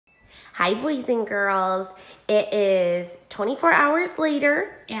Hi, boys and girls. It is 24 hours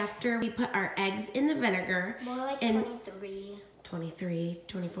later after we put our eggs in the vinegar. More like 23.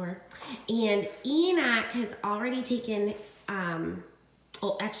 24. And Enoch has already taken,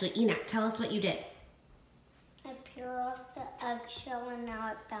 oh, actually, Enoch, tell us what you did. I peel off the eggshell and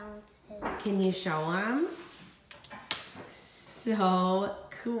now it bounces. Can you show them? So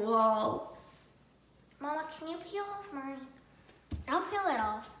cool. Mama, can you peel off mine? I'll peel it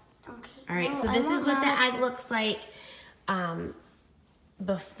off. Okay. All right, No, so I this is want what the Mama egg to. looks like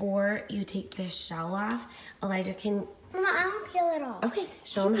before you take this shell off. Elijah, can... Mama, I want to peel it off. Okay,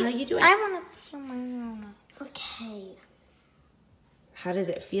 show them how you do it. I want to peel mine off. Okay. How does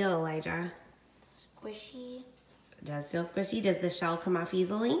it feel, Elijah? Squishy. It does feel squishy. Does the shell come off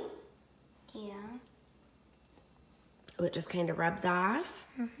easily? Yeah. Oh, it just kind of rubs off?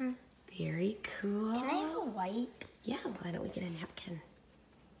 Mm-hmm. Very cool. Can I have a wipe? Yeah, why don't we get a napkin?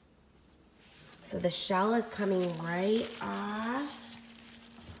 So the shell is coming right off.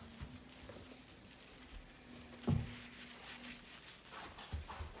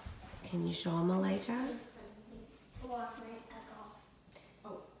 Can you show them, Elijah? Wash my egg off.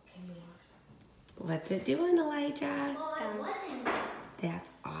 Oh, can you wash? What's it doing, Elijah? Well, it wasn't. That's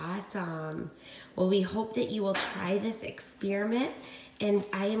awesome. Well, we hope that you will try this experiment, and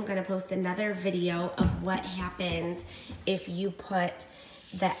I am going to post another video of what happens if you put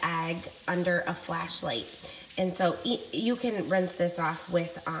the egg under a flashlight. And so you can rinse this off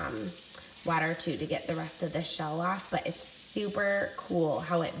with water too to get the rest of the shell off, but it's super cool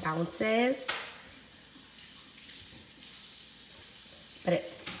how it bounces. But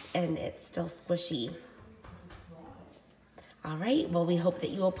it's still squishy. All right, well, we hope that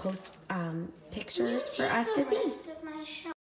you will post pictures for us to see.